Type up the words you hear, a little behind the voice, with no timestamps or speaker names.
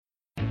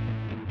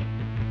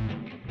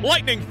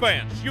Lightning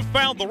fans, you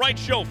found the right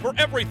show for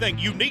everything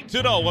you need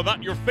to know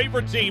about your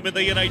favorite team in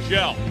the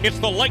NHL. It's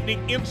the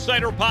Lightning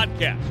Insider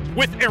Podcast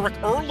with Eric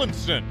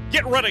Erlinson.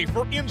 Get ready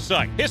for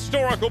insight,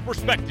 historical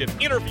perspective,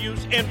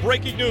 interviews, and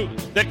breaking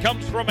news that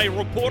comes from a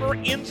reporter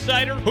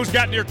insider who's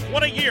got near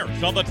 20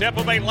 years on the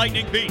Tampa Bay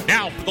Lightning beat.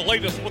 Now for the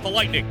latest with the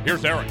Lightning,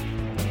 here's Eric.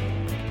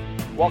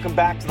 Welcome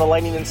back to the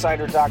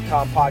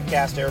LightningInsider.com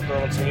podcast. Eric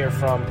Erlinson here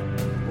from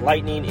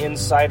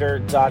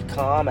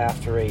LightningInsider.com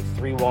after a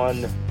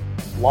 3-1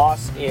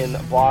 loss in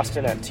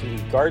Boston at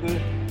TD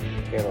Garden.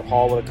 Taylor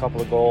Hall with a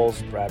couple of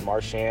goals. Brad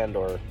Marchand,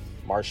 or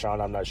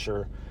Marchand, I'm not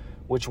sure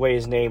which way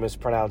his name is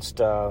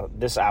pronounced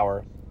this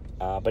hour.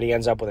 But he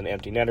ends up with an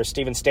empty netter.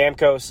 Steven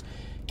Stamkos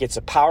gets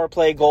a power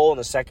play goal in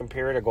the second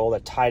period, a goal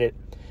that tied it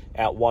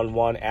at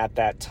 1-1 at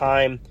that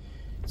time.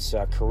 It's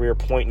career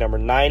point number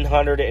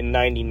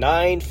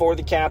 999 for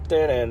the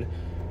captain and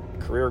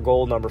career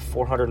goal number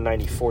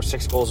 494,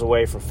 6 goals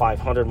away from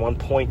 500, 1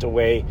 point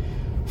away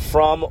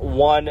from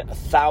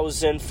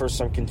 1,000. For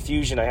some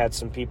confusion, I had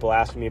some people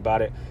asking me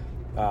about it.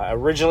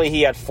 Originally,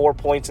 he had 4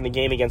 points in the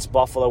game against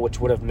Buffalo, which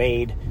would have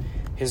made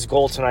his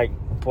goal tonight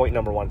point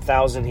number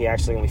 1,000. He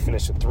actually only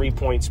finished at 3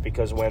 points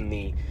because when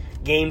the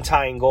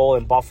game-tying goal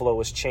in Buffalo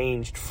was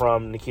changed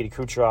from Nikita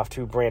Kucherov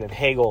to Brandon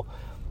Hagel,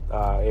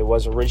 it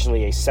was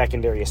originally a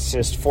secondary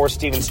assist for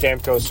Steven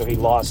Stamkos, so he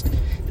lost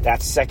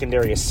that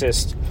secondary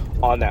assist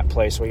on that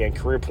play. So again,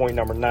 career point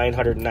number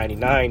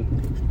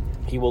 999.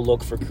 He will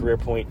look for career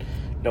point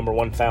number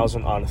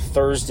 1,000 on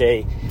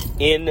Thursday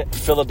in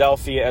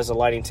Philadelphia as the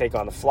Lightning take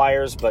on the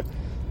Flyers. But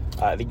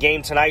the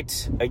game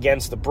tonight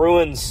against the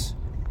Bruins,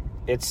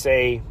 it's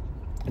a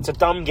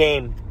dumb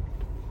game.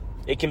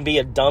 It can be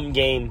a dumb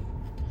game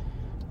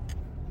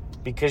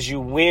because you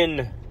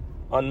win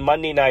on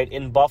Monday night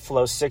in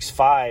Buffalo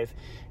 6-5,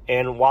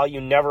 and while you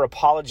never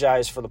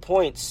apologize for the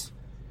points,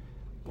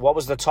 what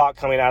was the talk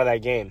coming out of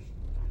that game?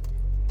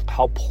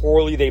 How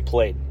poorly they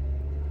played,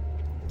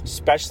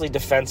 especially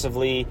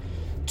defensively,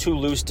 too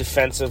loose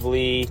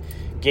defensively,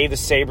 gave the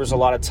Sabres a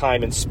lot of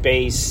time and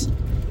space.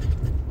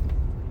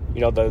 You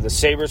know, the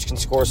Sabres can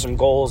score some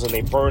goals, and they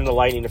burned the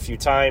Lightning a few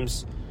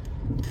times.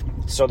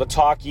 So the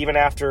talk, even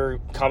after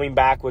coming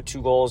back with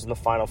 2 goals in the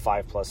final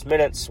 5+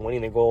 minutes,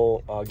 winning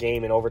the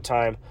game in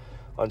overtime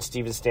on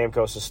Steven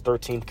Stamkos'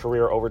 13th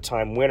career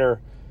overtime winner,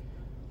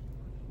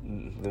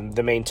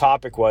 the main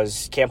topic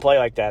was, can't play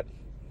like that.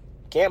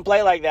 Can't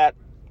play like that.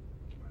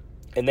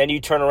 And then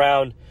you turn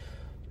around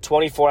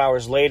 24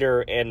 hours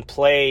later and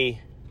play.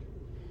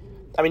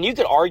 I mean, you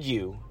could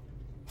argue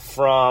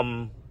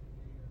from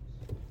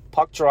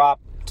puck drop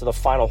to the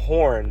final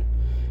horn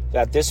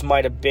that this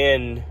might have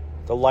been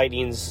the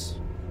Lightning's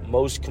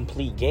most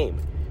complete game.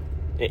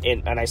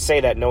 And I say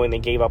that knowing they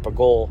gave up a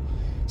goal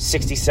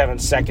 67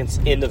 seconds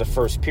into the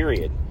first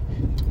period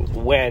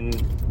when,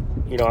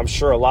 you know, I'm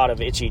sure a lot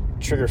of itchy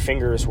trigger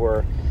fingers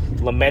were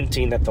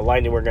lamenting that the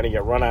Lightning were going to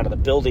get run out of the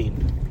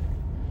building.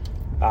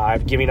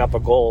 Giving up a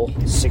goal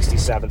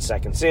 67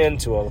 seconds in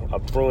to a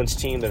Bruins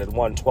team that had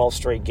won 12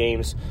 straight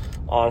games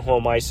on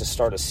home ice to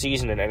start a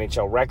season, an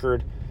NHL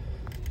record.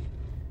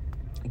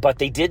 But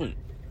they didn't.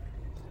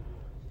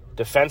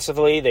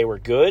 Defensively, they were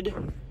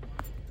good.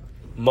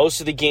 Most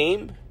of the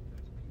game,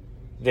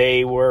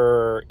 they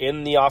were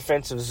in the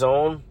offensive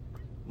zone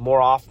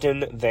more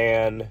often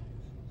than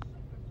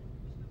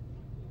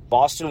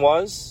Boston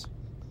was.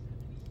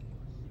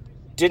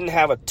 Didn't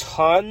have a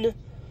ton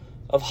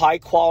of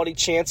high-quality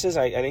chances.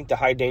 I think the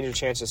high-danger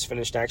chances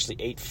finished actually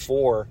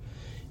 8-4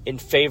 in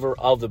favor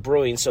of the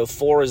Bruins. So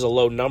 4 is a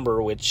low number,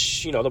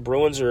 which, you know, the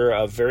Bruins are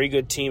a very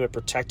good team at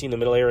protecting the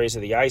middle areas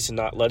of the ice and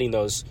not letting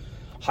those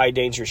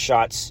high-danger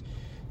shots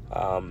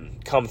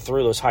come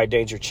through, those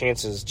high-danger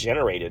chances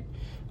generated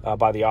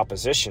by the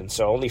opposition.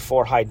 So only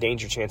 4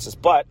 high-danger chances.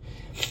 But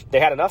they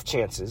had enough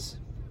chances.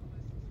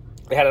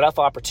 They had enough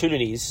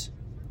opportunities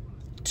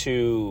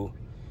to,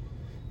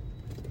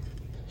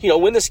 you know,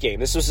 win this game.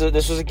 This was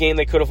a game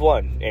they could have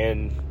won,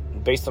 and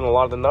based on a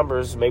lot of the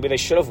numbers, maybe they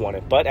should have won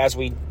it. But as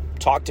we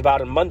talked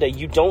about on Monday,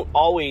 you don't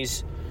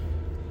always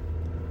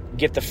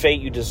get the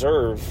fate you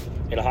deserve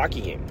in a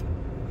hockey game.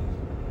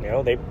 You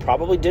know, they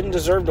probably didn't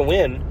deserve to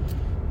win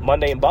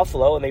Monday in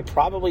Buffalo, and they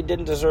probably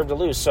didn't deserve to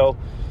lose. So,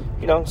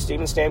 you know,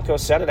 Steven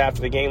Stamkos said it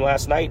after the game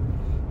last night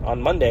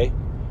on Monday.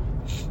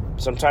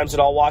 Sometimes it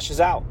all washes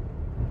out.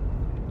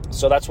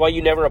 So that's why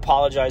you never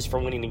apologize for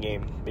winning a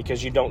game,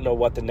 because you don't know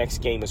what the next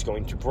game is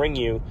going to bring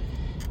you.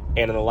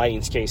 And in the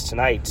Lightning's case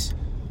tonight,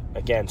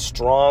 again,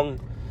 strong,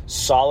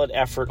 solid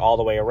effort all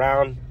the way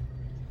around,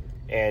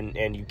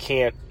 and you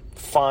can't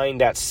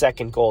find that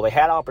second goal. They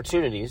had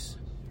opportunities.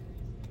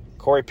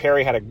 Corey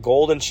Perry had a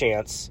golden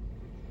chance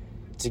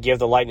to give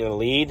the Lightning the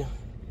lead.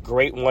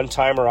 Great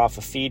one-timer off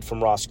a feed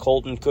from Ross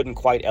Colton. Couldn't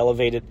quite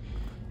elevate it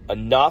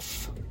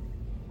enough,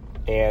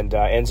 and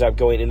ends up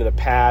going into the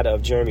pad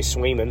of Jeremy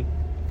Swayman.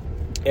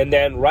 And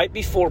then right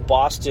before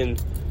Boston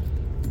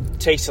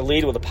takes the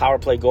lead with a power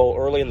play goal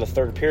early in the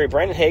third period,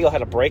 Brandon Hagel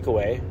had a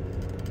breakaway,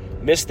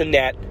 missed the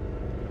net.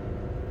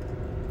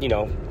 You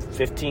know,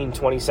 15,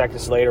 20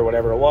 seconds later,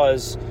 whatever it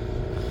was,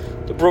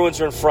 the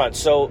Bruins are in front.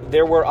 So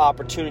there were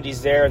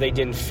opportunities there. They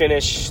didn't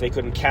finish. They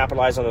couldn't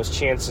capitalize on those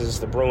chances.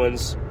 The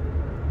Bruins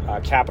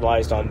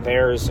capitalized on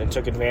theirs and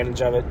took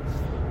advantage of it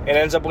and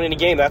ends up winning the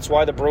game. That's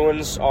why the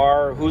Bruins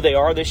are who they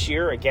are this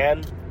year.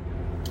 Again,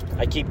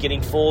 I keep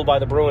getting fooled by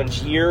the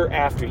Bruins year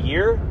after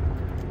year.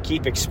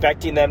 Keep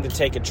expecting them to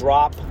take a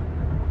drop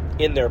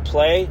in their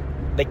play.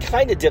 They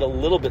kind of did a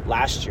little bit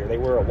last year. They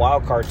were a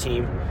wild card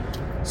team,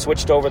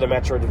 switched over the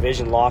Metro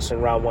Division, lost in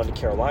round 1 to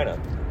Carolina.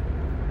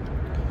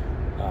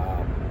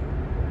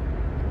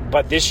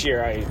 But this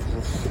year,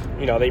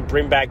 they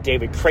bring back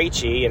David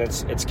Krejci, and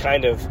it's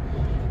kind of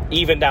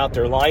evened out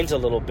their lines a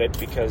little bit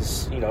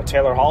because,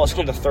 Taylor Hall is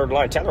on the third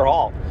line. Taylor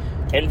Hall,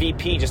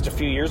 MVP just a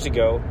few years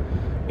ago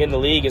in the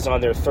league, is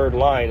on their third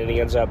line, and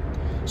he ends up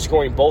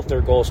scoring both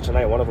their goals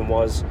tonight. One of them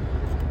was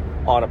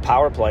on a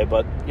power play.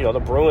 But, the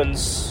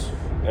Bruins,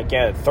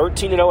 again,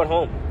 13-0 at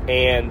home.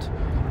 And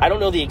I don't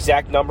know the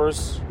exact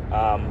numbers,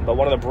 but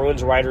one of the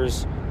Bruins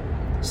writers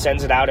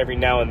sends it out every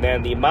now and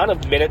then. The amount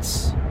of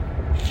minutes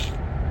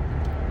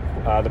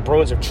the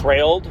Bruins have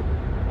trailed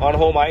on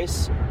home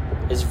ice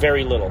is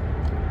very little.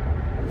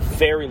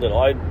 Very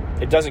little.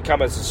 It doesn't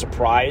come as a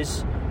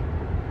surprise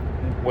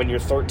when you're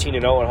 13-0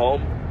 at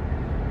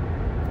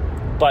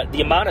home. But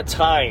the amount of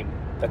time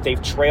that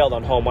they've trailed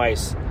on home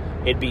ice,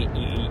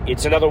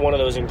 it's another one of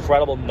those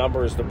incredible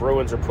numbers the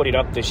Bruins are putting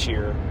up this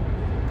year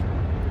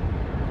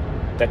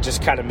that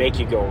just kind of make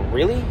you go,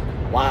 really?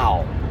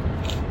 Wow.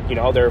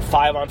 Their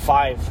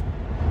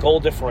 5-on-5 goal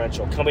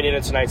differential coming in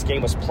tonight's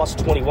game was plus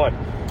 21.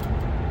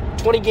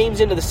 20 games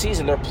into the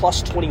season, they're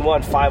plus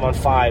 21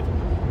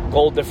 5-on-5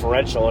 goal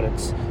differential, and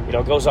it's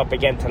goes up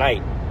again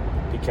tonight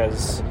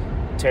because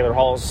Taylor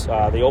Hall's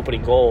the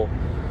opening goal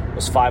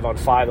was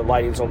 5-on-5. The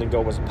Lightning's only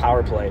goal was a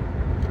power play,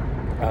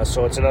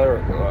 so it's another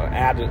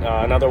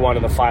another one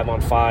in the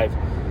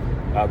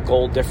 5-on-5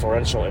 goal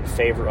differential in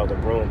favor of the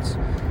Bruins.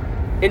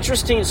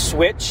 Interesting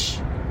switch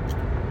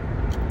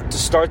to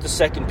start the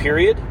second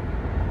period.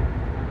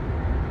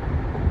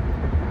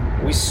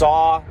 We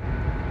saw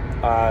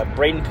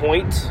Brayden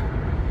Point,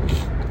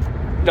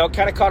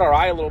 kind of caught our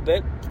eye a little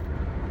bit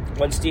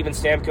when Steven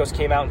Stamkos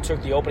came out and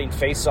took the opening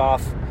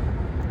face-off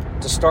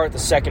to start the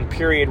second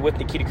period with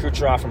Nikita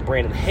Kucherov and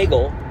Brandon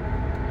Hagel.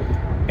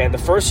 And the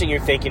first thing you're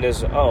thinking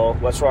is,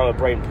 what's wrong with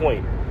Brayden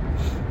Point?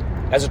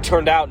 As it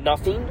turned out,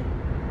 nothing,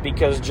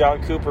 because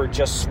John Cooper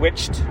just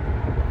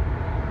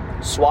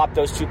swapped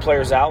those two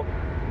players out.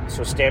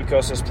 So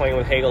Stamkos is playing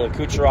with Hagel and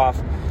Kucherov.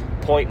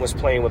 Point was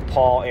playing with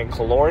Paul and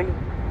Killorn.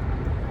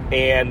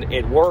 And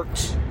it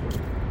worked.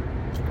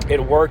 It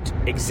worked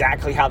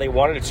exactly how they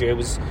wanted it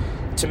to.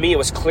 To me, it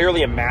was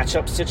clearly a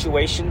matchup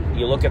situation.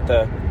 You look at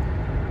the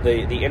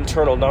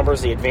internal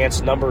numbers, the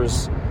advanced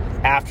numbers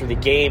after the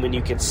game, and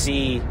you could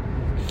see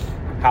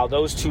how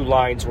those two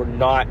lines were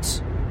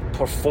not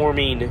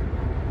performing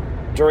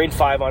during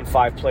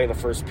 5-on-5 play in the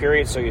first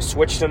period. So you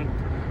switched them,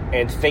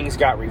 and things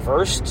got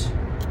reversed.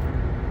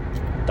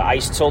 The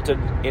ice tilted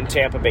in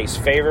Tampa Bay's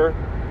favor.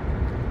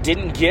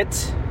 Didn't get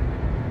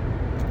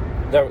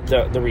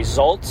the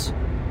results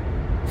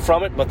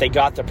from it, but they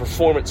got the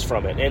performance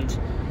from it. And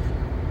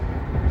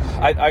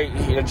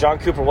John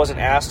Cooper wasn't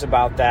asked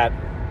about that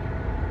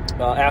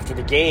after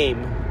the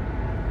game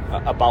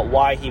about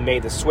why he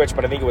made the switch,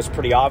 but I think it was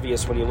pretty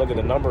obvious when you look at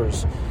the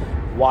numbers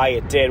why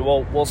it did.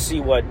 Well, we'll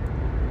see what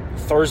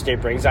Thursday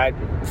brings.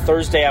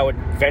 Thursday, I would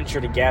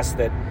venture to guess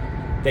that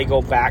they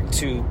go back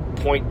to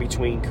Point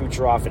between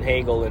Kucherov and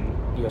Hagel, and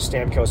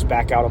Stamkos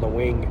back out on the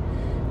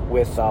wing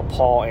with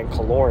Paul and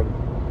Killorn.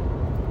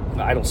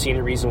 I don't see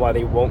any reason why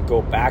they won't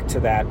go back to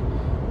that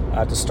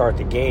to start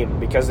the game,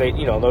 because they,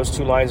 those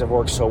two lines have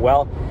worked so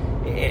well.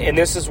 And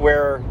this is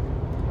where,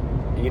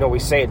 we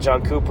say it,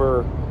 John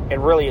Cooper,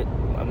 and really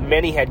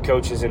many head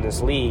coaches in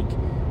this league,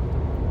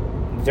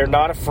 they're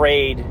not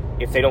afraid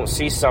if they don't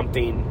see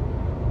something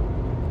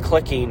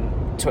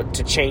clicking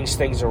to change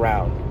things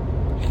around.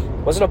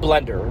 It wasn't a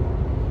blender,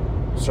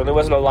 certainly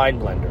wasn't a line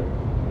blender,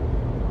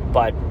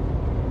 but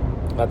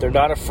they're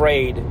not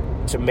afraid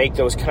to make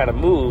those kind of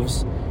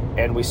moves.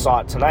 And we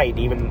saw it tonight.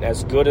 Even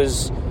as good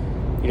as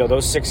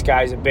those six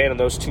guys have been and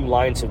those two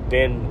lines have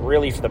been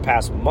really for the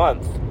past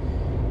month,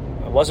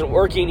 it wasn't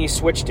working. He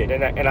switched it,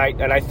 and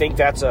I think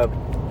it's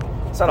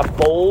not a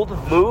bold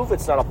move.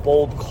 It's not a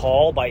bold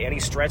call by any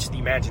stretch of the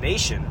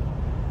imagination,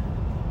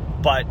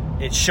 but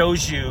it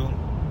shows you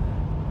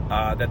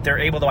that they're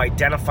able to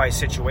identify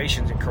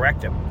situations and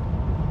correct them.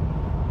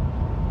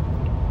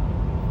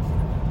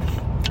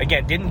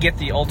 Again, didn't get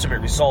the ultimate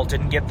result,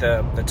 didn't get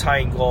the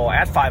tying goal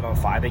at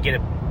 5-on-5. They get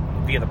it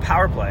via the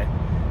power play.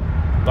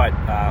 But,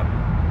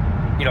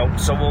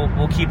 so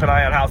we'll keep an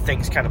eye on how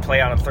things kind of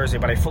play out on Thursday,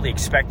 but I fully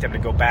expect them to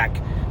go back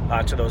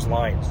to those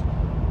lines.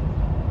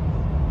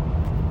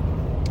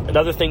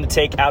 Another thing to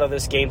take out of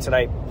this game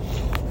tonight,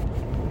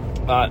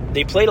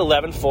 they played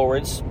 11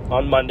 forwards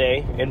on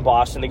Monday in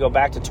Boston. They go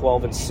back to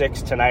 12 and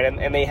 6 tonight,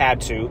 and they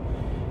had to.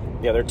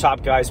 Their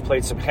top guys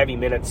played some heavy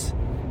minutes.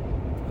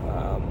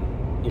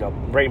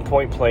 Brayden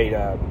Point played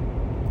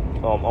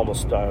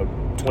almost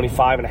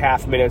 25 and a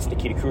half minutes.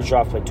 Nikita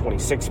Kucherov played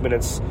 26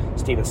 minutes.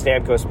 Steven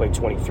Stamkos played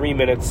 23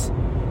 minutes.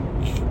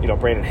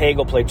 Brandon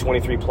Hagel played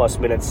 23-plus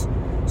minutes.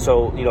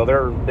 So,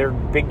 their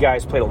big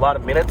guys played a lot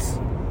of minutes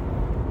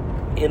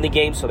in the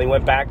game, so they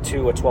went back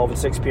to a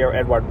 12-6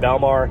 Pierre-Edouard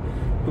Bellemare,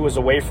 who was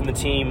away from the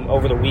team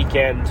over the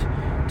weekend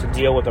to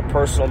deal with a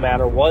personal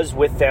matter, was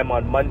with them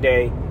on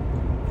Monday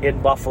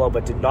in Buffalo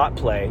but did not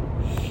play.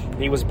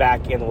 He was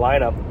back in the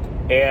lineup.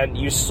 And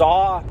you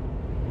saw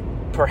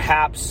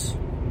perhaps,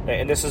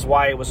 and this is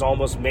why it was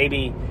almost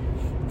maybe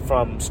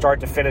from start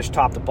to finish,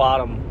 top to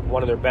bottom,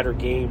 one of their better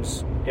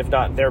games, if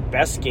not their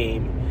best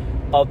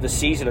game of the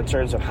season in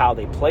terms of how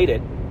they played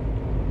it,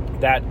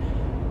 that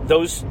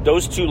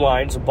those two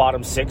lines, the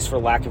bottom six, for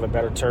lack of a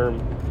better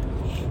term,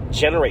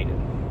 generated.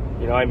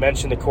 I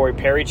mentioned the Corey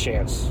Perry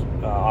chance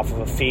off of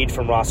a feed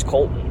from Ross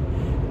Colton.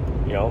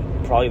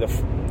 Probably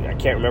I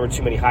can't remember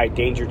too many high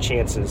danger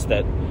chances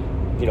that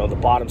the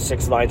bottom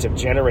six lines have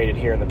generated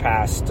here in the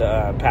past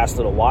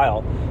little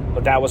while.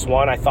 But that was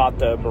one. I thought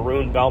the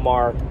Maroon,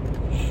 Bellemare,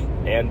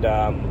 and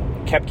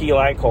Koepke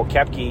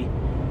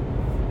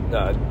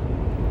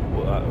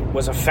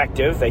was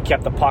effective. They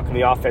kept the puck in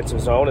the offensive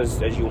zone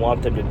as you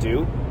want them to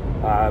do.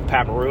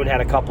 Pat Maroon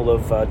had a couple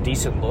of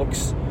decent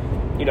looks.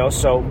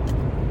 So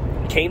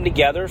came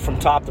together from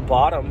top to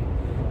bottom,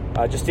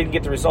 just didn't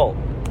get the result.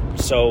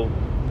 So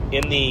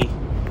in the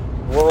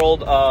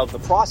world of the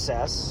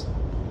process,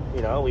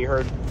 we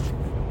heard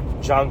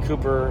John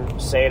Cooper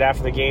say it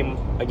after the game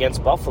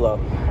against Buffalo,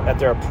 that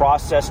they're a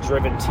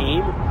process-driven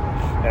team,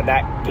 and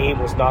that game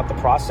was not the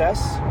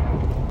process.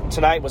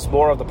 Tonight was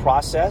more of the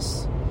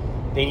process.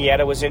 And yet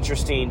it was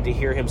interesting to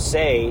hear him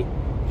say,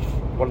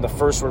 one of the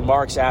first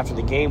remarks after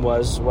the game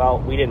was, well,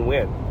 we didn't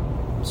win.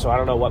 So I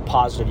don't know what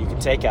positive you can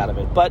take out of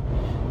it. But,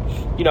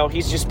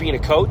 he's just being a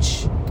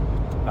coach.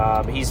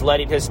 He's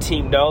letting his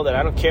team know that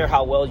I don't care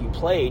how well you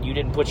played, you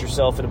didn't put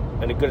yourself in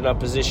a good enough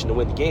position to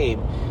win the game.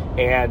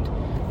 And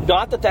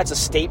not that that's a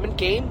statement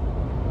game,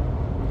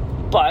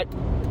 but,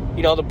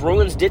 the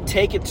Bruins did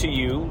take it to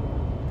you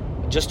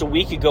just a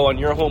week ago on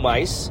your home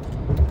ice.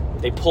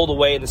 They pulled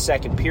away in the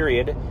second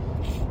period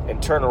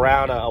and turned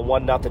around a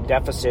 1-0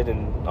 deficit,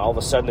 and all of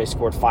a sudden they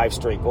scored 5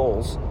 straight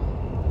goals.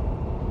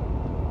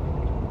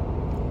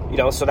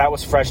 So that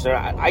was fresh there.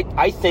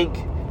 I think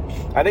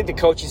the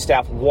coaching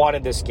staff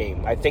wanted this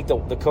game. I think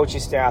the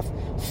coaching staff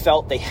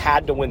felt they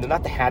had to win.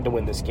 Not they had to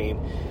win this game,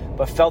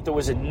 but felt there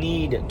was a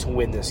need to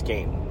win this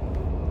game.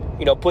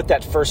 Put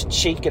that first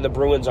chink in the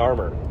Bruins'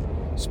 armor,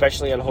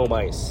 especially on home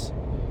ice.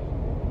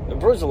 The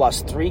Bruins have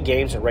lost 3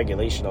 games in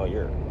regulation all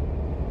year.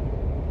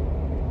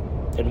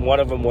 And one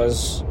of them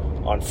was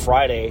on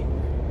Friday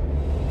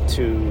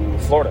to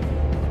Florida.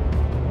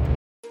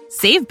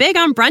 Save big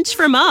on brunch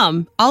for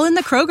mom, all in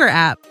the Kroger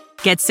app.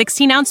 Get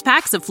 16-ounce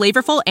packs of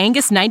flavorful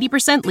Angus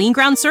 90% lean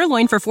ground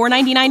sirloin for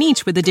 $4.99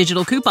 each with a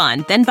digital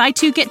coupon. Then buy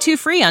 2, get 2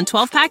 free on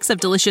 12 packs of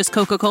delicious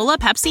Coca-Cola,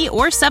 Pepsi,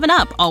 or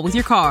 7-Up, all with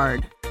your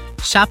card.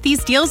 Shop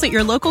these deals at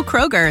your local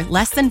Kroger,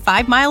 less than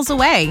 5 miles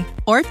away.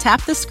 Or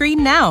tap the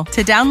screen now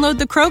to download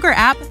the Kroger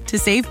app to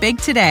save big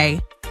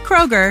today.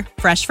 Kroger,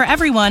 fresh for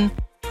everyone.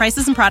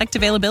 Prices and product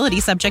availability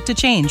subject to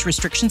change.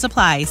 Restrictions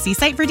apply. See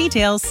site for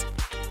details.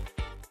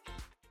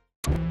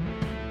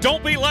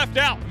 Don't be left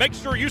out. Make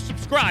sure you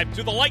subscribe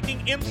to the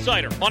Lightning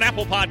Insider on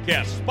Apple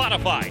Podcasts,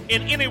 Spotify,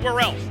 and anywhere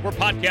else where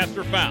podcasts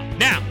are found.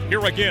 Now,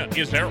 here again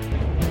is Eric.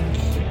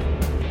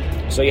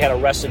 So you had a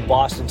rested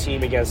Boston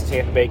team against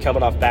Tampa Bay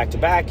coming off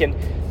back-to-back, and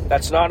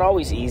that's not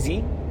always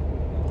easy.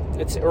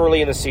 It's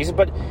early in the season,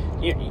 but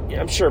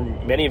I'm sure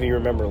many of you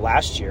remember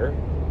last year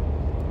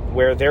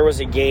where there was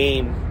a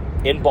game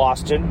in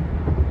Boston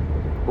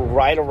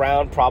right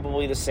around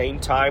probably the same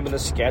time in the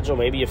schedule,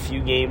 maybe a few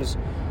games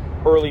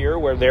earlier,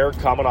 where they're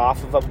coming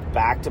off of a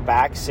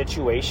back-to-back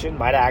situation.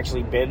 Might have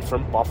actually been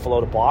from Buffalo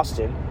to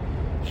Boston,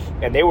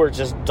 and they were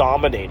just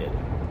dominated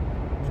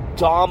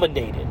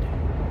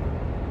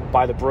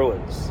by the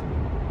Bruins,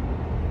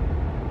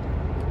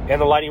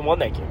 and the Lightning won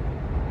that game.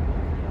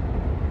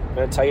 I'm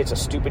going to tell you, it's a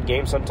stupid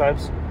game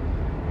sometimes,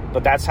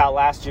 but that's how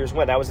last year's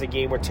went. That was the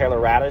game where Taylor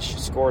Radish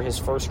scored his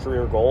first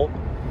career goal.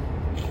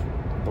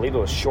 I believe it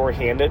was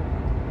shorthanded,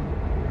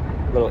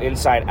 little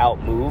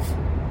inside-out move.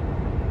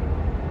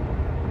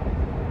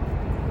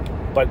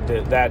 But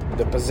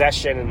the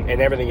possession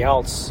and everything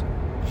else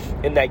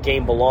in that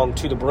game belonged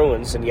to the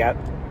Bruins, and yet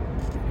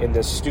in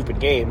this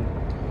stupid game,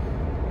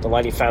 the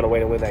Lightning found a way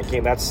to win that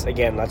game. That's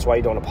why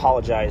you don't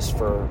apologize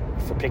for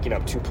picking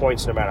up 2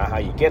 points no matter how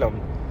you get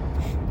them.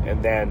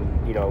 And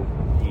then,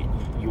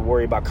 you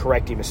worry about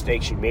correcting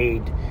mistakes you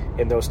made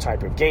in those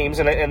type of games.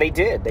 And they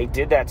did. They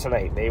did that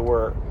tonight. They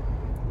were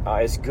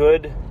as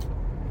good,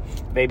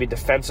 maybe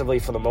defensively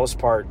for the most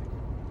part,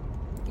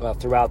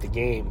 throughout the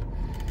game,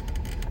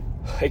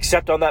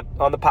 except on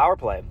the power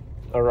play,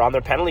 or on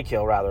their penalty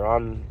kill, rather,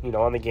 on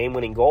the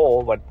game-winning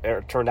goal, what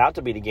turned out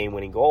to be the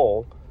game-winning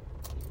goal.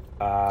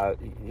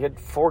 You had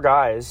 4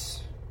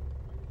 guys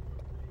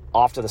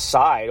off to the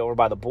side over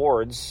by the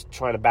boards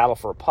trying to battle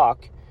for a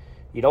puck.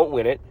 You don't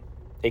win it.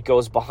 It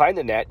goes behind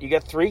the net. You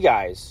get 3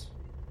 guys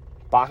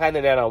behind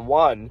the net on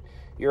one.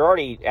 you're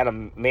already at a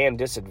man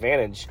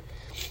disadvantage.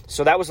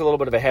 So that was a little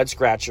bit of a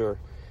head-scratcher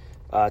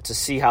to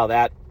see how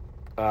that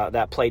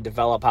play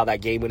developed, how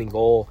that game-winning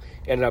goal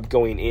ended up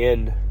going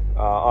in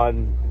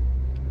on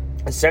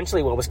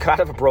essentially what was kind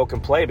of a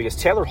broken play, because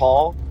Taylor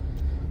Hall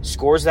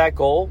scores that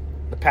goal.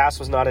 The pass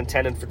was not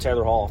intended for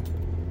Taylor Hall.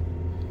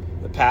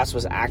 The pass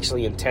was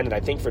actually intended, I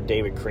think, for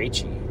David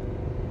Krejci.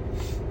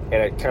 And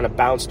it kind of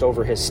bounced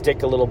over his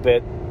stick a little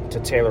bit to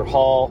Taylor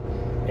Hall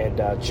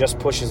and just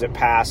pushes it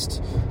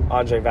past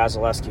Andre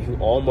Vasilevsky, who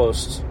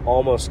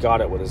almost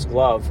got it with his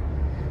glove.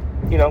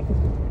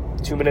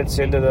 2 minutes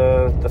into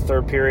the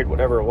third period,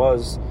 whatever it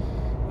was,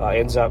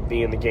 ends up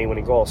being the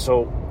game-winning goal.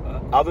 So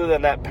other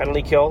than that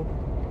penalty kill,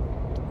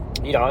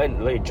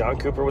 and John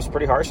Cooper was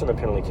pretty harsh on the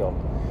penalty kill.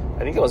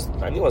 I think it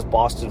was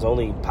Boston's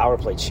only power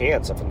play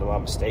chance, if I'm not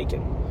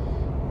mistaken.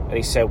 And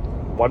he said,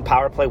 one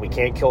power play, we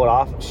can't kill it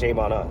off, shame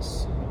on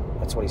us.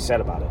 That's what he said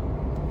about it.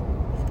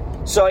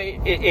 So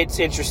it's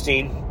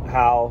interesting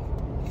how,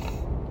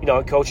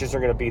 coaches are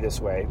going to be this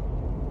way.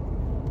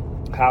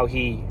 How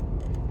he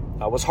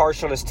was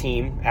harsh on his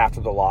team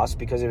after the loss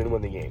because he didn't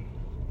win the game.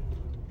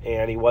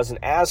 And he wasn't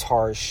as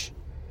harsh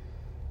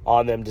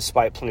on them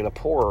despite playing a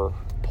poorer,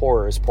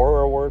 is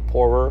poorer a word?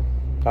 Poorer.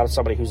 Not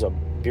somebody who's a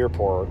beer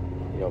pourer.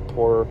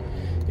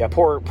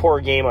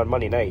 Poorer game on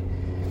Monday night.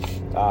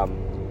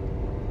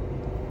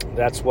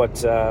 That's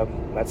kind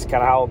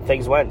of how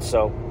things went.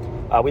 So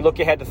we look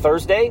ahead to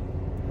Thursday.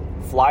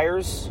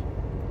 Flyers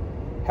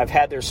have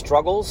had their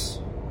struggles.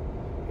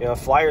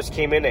 Flyers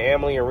came into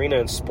Amalie Arena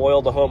and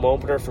spoiled the home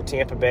opener for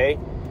Tampa Bay.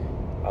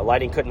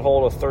 Lightning couldn't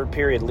hold a third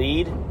period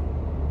lead.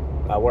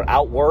 Were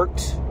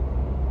outworked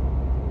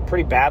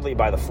pretty badly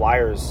by the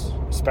Flyers,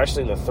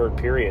 especially in the third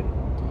period.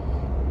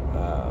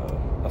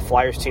 A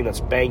Flyers team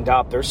that's banged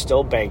up. They're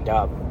still banged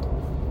up.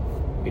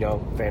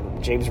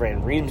 James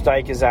Van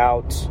Riemsdyk is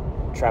out.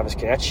 Travis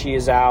Konecny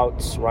is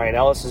out. Ryan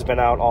Ellis has been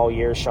out all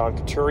year. Sean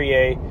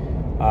Couturier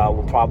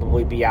will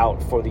probably be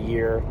out for the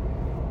year.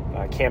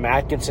 Cam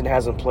Atkinson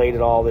hasn't played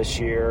at all this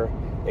year.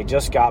 They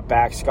just got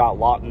back Scott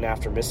Laughton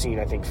after missing,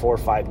 I think, 4 or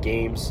 5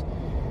 games.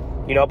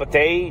 But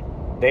they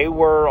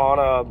were on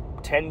a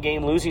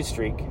 10-game losing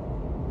streak.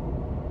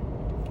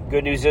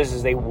 Good news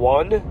is they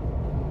won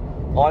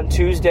on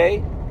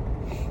Tuesday,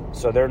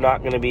 so they're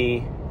not going to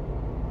be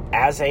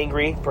as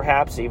angry,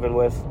 perhaps, even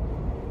with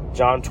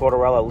John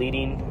Tortorella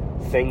leading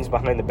things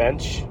behind the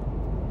bench.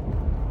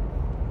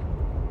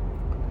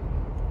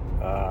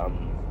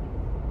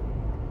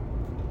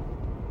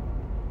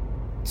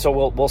 So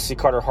we'll see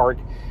Carter Hart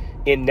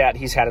in net.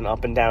 He's had an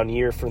up and down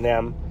year for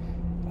them.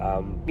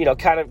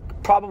 Kind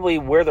of probably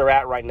where they're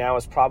at right now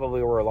is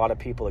probably where a lot of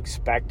people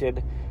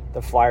expected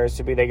the Flyers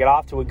to be. They get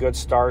off to a good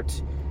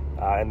start,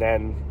 and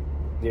then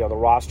the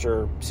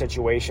roster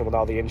situation with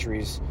all the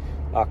injuries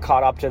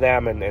caught up to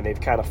them, and they've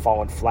kind of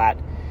fallen flat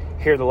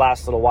here the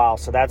last little while.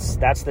 So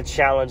that's the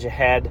challenge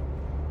ahead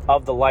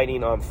of the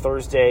Lightning on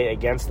Thursday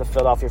against the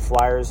Philadelphia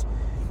Flyers.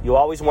 You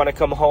always want to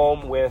come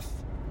home with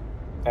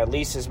at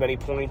least as many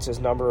points as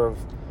number of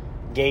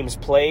games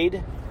played,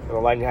 and the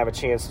Lightning have a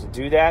chance to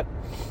do that.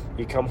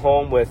 You come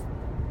home with,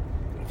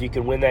 if you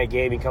can win that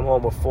game, you come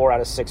home with 4 out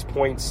of 6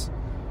 points,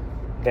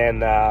 then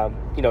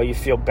you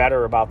feel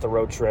better about the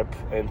road trip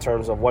in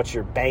terms of what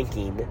you're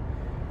banking.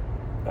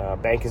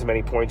 Bank as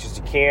many points as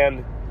you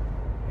can,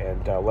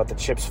 and let the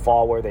chips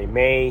fall where they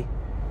may,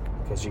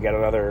 because you got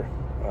another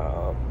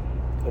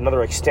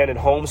extended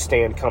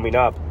homestand coming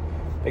up.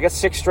 They got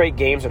 6 straight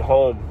games at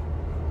home,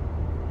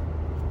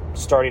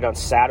 starting on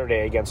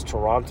Saturday against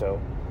Toronto.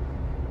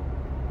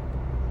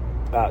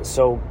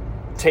 So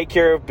take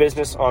care of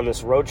business on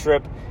this road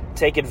trip.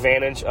 Take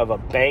advantage of a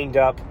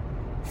banged-up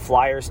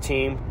Flyers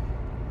team.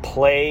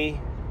 Play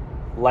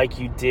like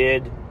you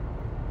did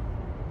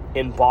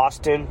in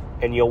Boston,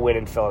 and you'll win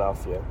in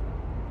Philadelphia.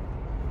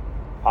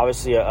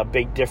 Obviously, a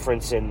big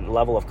difference in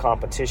level of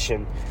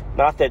competition.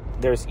 Not that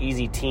there's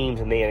easy teams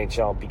in the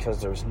NHL,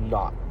 because there's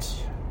not.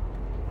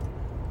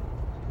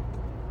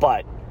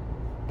 But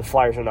the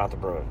Flyers are not the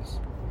Bruins.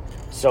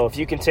 So if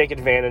you can take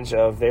advantage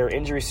of their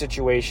injury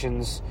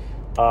situations,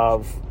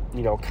 of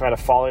kind of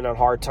falling on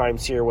hard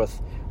times here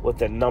with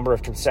the number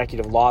of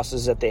consecutive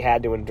losses that they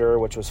had to endure,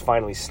 which was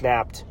finally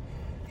snapped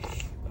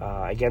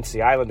against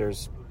the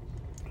Islanders,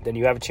 then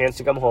you have a chance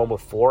to come home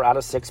with 4 out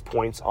of 6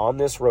 points on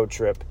this road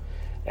trip,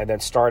 and then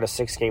start a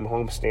 6-game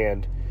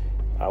homestand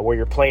where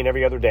you're playing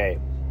every other day,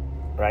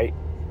 right?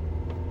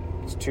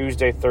 It's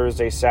Tuesday,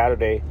 Thursday,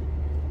 Saturday.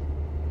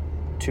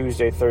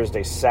 Tuesday,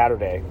 Thursday,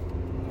 Saturday.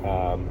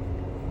 I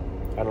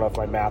don't know if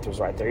my math was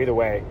right there. Either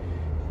way,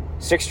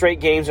 6 straight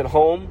games at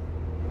home.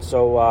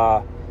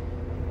 So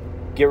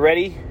get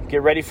ready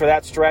for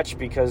that stretch,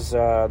 because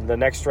the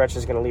next stretch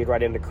is going to lead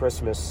right into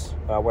Christmas,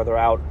 where they're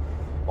out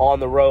on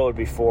the road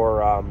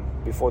before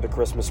the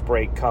Christmas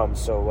break comes.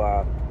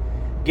 So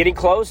getting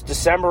close.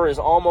 December is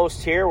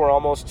almost here. We're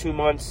almost 2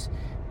 months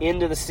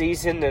into the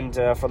season, and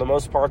for the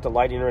most part, the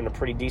Lightning are in a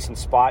pretty decent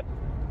spot.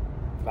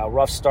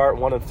 Rough start,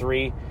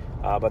 1-3,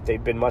 but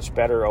they've been much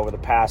better over the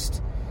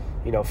past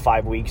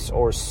 5 weeks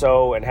or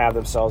so and have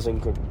themselves in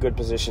good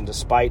position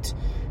despite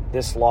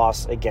this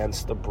loss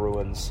against the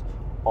Bruins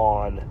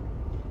on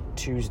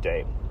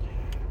Tuesday.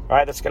 All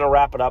right, that's going to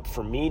wrap it up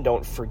for me.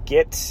 Don't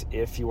forget,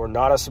 if you are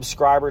not a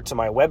subscriber to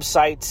my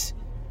website,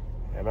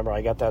 remember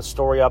I got that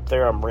story up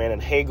there on Brandon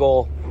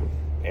Hagel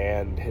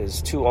and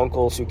his two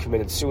uncles who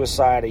committed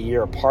suicide a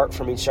year apart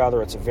from each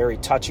other. It's a very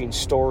touching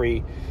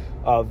story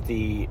of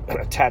the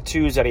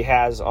tattoos that he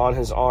has on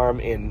his arm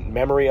in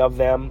memory of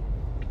them.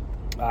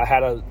 I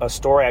had a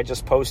story I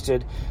just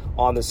posted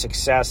on the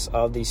success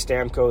of the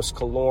Stamkos,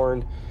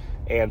 Killorn,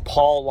 and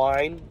Paul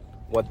line,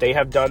 what they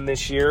have done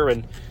this year,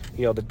 and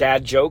the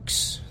dad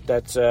jokes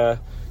that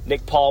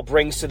Nick Paul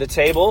brings to the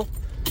table.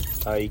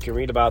 You can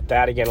read about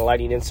that again at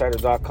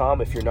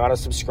lightninginsider.com. If you're not a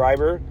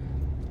subscriber,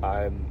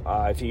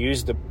 if you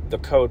use the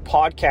code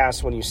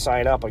podcast when you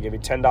sign up, I'll give you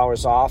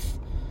 $10 off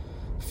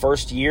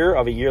first year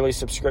of a yearly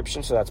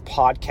subscription. So that's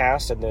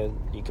podcast, and then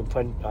you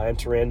can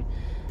enter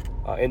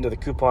into the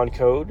coupon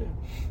code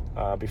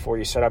before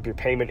you set up your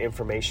payment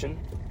information.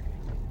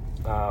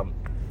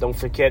 Don't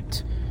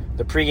forget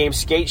the pregame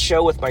skate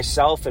show with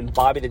myself and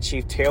Bobby the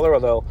Chief Taylor,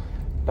 although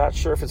not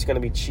sure if it's going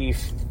to be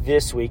Chief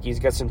this week. He's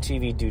got some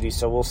TV duty,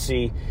 so we'll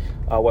see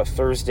what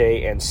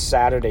Thursday and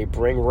Saturday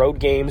bring. Road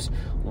games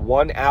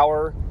 1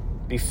 hour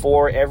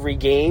before every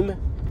game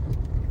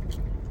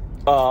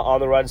on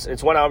the road.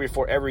 It's 1 hour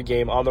before every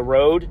game on the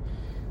road,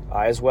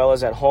 as well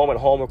as at home. At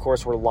home, of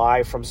course, we're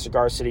live from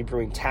Cigar City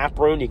Brewing Tap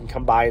Room. You can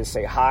come by and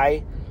say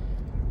hi,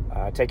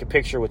 take a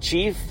picture with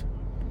Chief.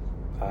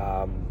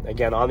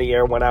 Again, on the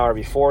air 1 hour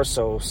before,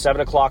 so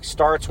 7 o'clock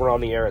starts. We're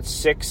on the air at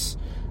 6.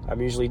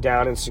 I'm usually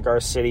down in Cigar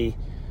City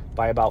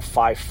by about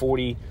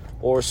 5:40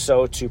 or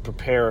so to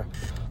prepare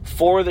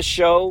for the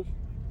show.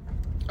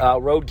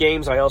 Road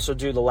games, I also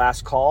do the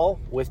last call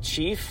with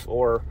Chief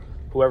or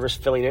whoever's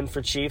filling in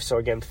for Chief. So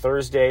again,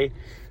 Thursday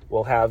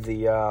we'll have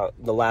the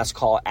last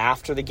call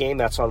after the game.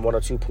 That's on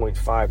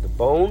 102.5 The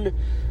Bone.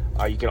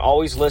 You can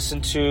always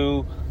listen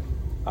to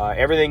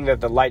everything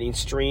that the Lightning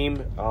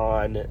stream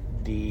on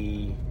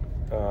the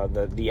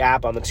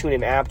app, on the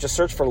TuneIn app. Just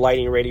search for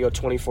Lightning Radio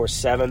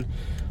 24/7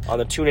 on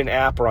the TuneIn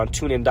app or on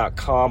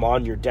TuneIn.com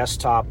on your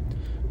desktop,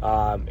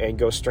 and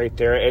go straight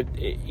there.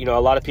 A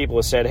lot of people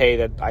have said, hey,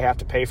 that I have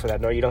to pay for that.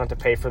 No, you don't have to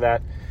pay for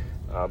that.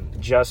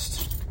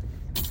 Just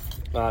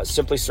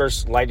simply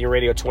search Lightning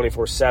Radio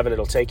 24/7.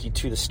 It'll take you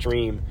to the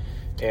stream,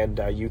 and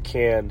you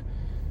can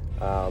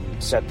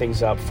set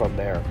things up from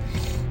there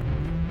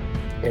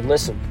and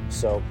listen.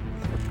 So,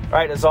 all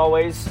right, as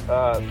always,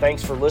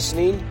 thanks for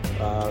listening.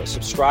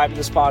 Subscribe to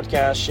this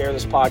podcast, share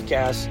this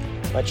podcast,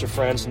 let your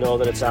friends know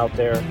that it's out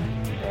there,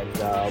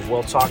 and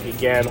we'll talk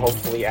again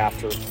hopefully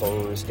after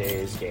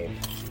Thursday's game.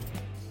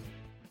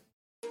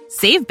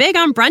 Save big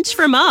on brunch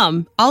for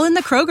mom, all in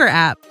the Kroger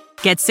app.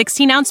 Get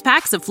 16-ounce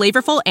packs of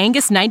flavorful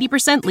Angus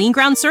 90% lean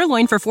ground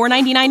sirloin for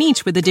 $4.99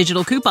 each with a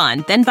digital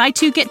coupon. Then buy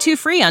 2, get 2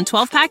 free on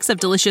 12 packs of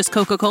delicious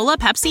Coca-Cola,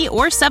 Pepsi,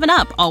 or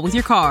 7-Up, all with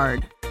your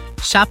card.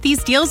 Shop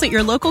these deals at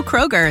your local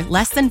Kroger,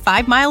 less than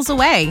 5 miles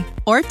away.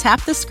 Or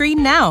tap the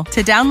screen now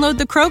to download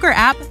the Kroger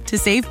app to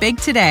save big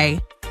today.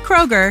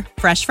 Kroger,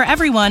 fresh for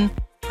everyone.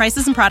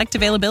 Prices and product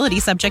availability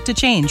subject to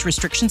change.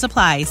 Restrictions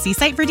apply. See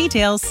site for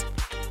details.